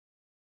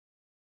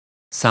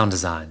Sound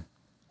design.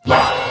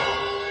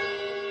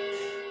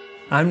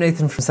 I'm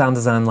Nathan from Sound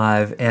Design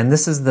Live, and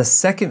this is the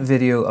second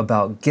video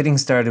about getting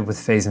started with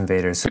Phase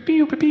Invaders. So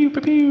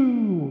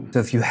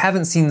if you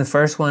haven't seen the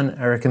first one,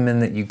 I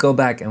recommend that you go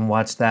back and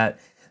watch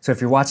that. So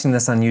if you're watching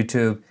this on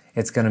YouTube,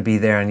 it's going to be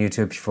there on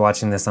YouTube. If you're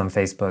watching this on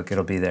Facebook,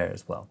 it'll be there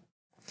as well.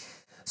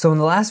 So in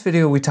the last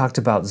video, we talked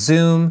about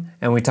zoom,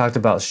 and we talked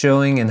about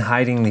showing and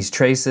hiding these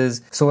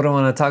traces. So what I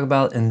want to talk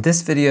about in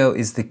this video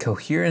is the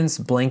coherence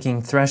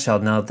blanking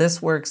threshold. Now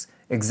this works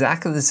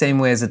exactly the same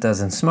way as it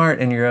does in Smart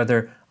and your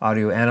other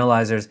audio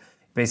analyzers.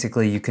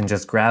 Basically, you can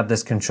just grab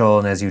this control,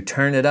 and as you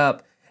turn it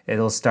up,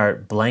 it'll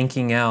start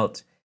blanking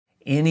out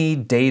any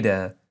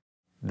data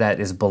that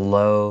is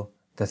below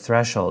the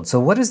threshold. So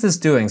what is this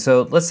doing?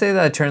 So let's say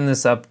that I turn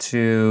this up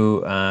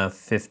to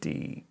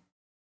 50%.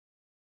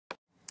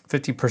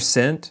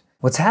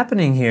 What's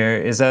happening here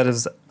is that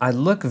as I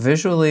look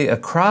visually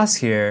across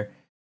here,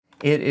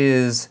 it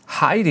is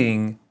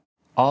hiding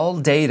all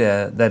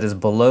data that is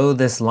below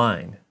this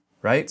line,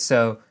 right?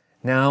 So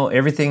now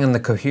everything on the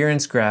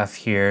coherence graph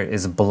here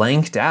is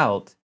blanked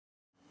out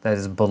that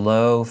is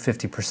below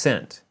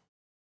 50%.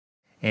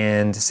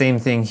 And same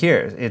thing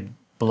here. It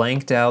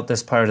blanked out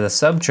this part of the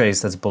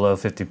subtrace that's below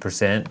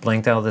 50%,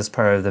 blanked out this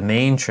part of the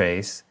main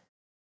trace.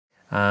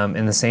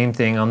 And the same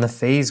thing on the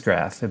phase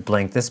graph. It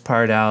blanked this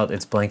part out,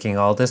 it's blanking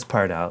all this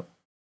part out.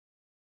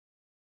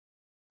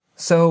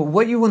 So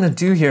what you want to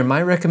do here,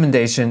 my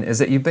recommendation is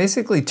that you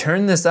basically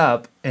turn this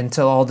up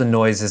until all the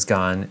noise is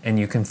gone, and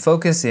you can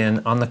focus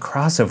in on the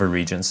crossover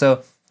region.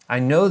 So I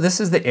know this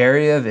is the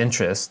area of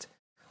interest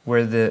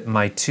where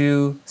my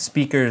two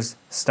speakers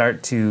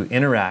start to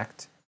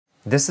interact.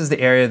 This is the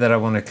area that I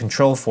want to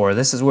control for.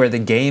 This is where the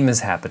game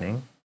is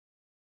happening.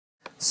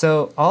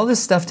 So all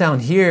this stuff down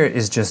here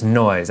is just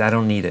noise. I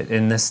don't need it.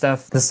 And this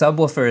stuff, the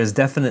subwoofer is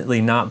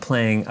definitely not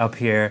playing up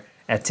here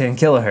at 10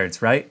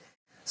 kilohertz, right?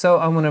 So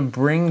I'm going to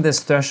bring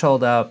this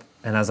threshold up,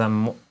 and as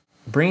I'm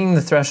bringing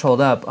the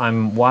threshold up,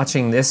 I'm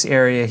watching this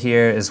area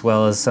here as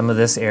well as some of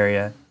this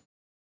area.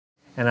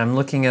 And I'm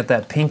looking at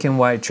that pink and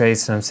white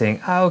trace, and I'm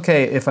saying, ah,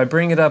 okay, if I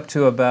bring it up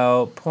to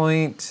about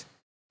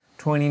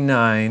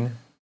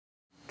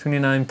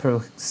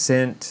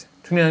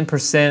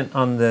 29%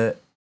 on the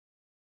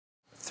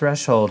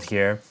threshold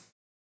here,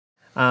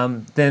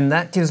 then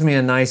that gives me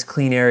a nice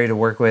clean area to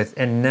work with.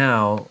 And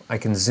now I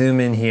can zoom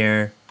in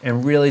here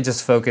and really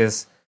just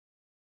focus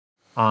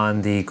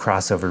on the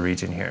crossover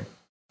region here.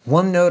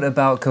 One note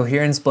about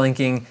coherence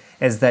blanking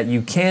is that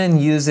you can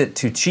use it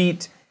to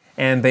cheat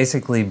and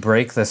basically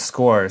break the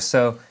score.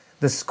 So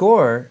the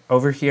score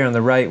over here on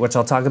the right, which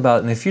I'll talk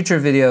about in a future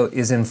video,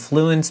 is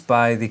influenced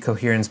by the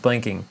coherence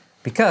blanking,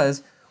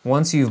 because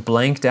once you've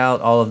blanked out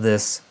all of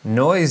this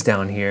noise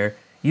down here,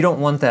 you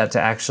don't want that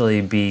to actually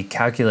be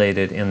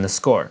calculated in the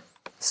score.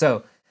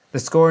 So the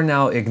score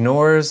now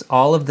ignores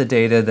all of the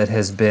data that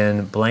has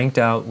been blanked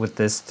out with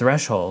this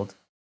threshold.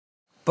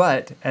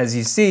 But as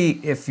you see,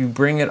 if you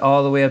bring it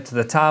all the way up to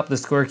the top, the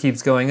score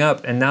keeps going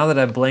up. And now that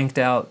I've blanked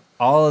out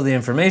all of the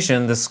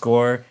information, the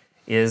score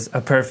is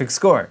a perfect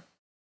score.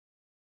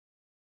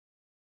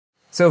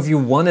 So if you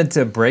wanted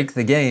to break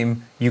the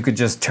game, you could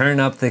just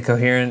turn up the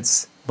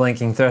coherence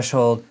blanking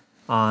threshold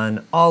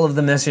on all of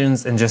the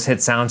missions and just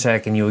hit sound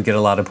check, and you would get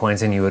a lot of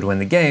points and you would win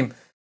the game.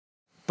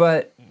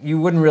 But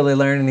you wouldn't really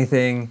learn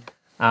anything,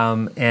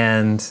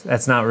 and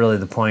that's not really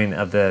the point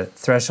of the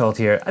threshold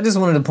here. I just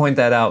wanted to point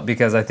that out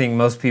because I think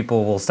most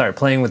people will start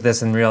playing with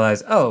this and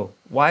realize, oh,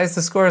 why is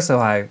the score so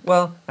high?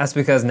 Well, that's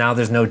because now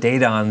there's no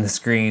data on the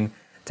screen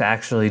to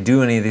actually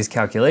do any of these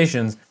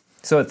calculations,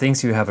 so it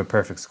thinks you have a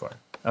perfect score.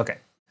 Okay,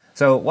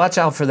 so watch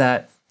out for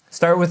that.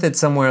 Start with it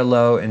somewhere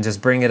low and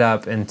just bring it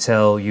up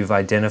until you've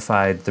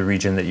identified the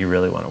region that you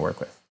really want to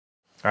work with.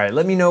 All right,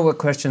 let me know what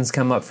questions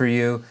come up for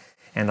you,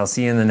 and I'll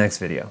see you in the next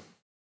video.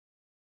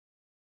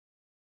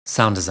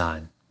 Sound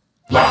design.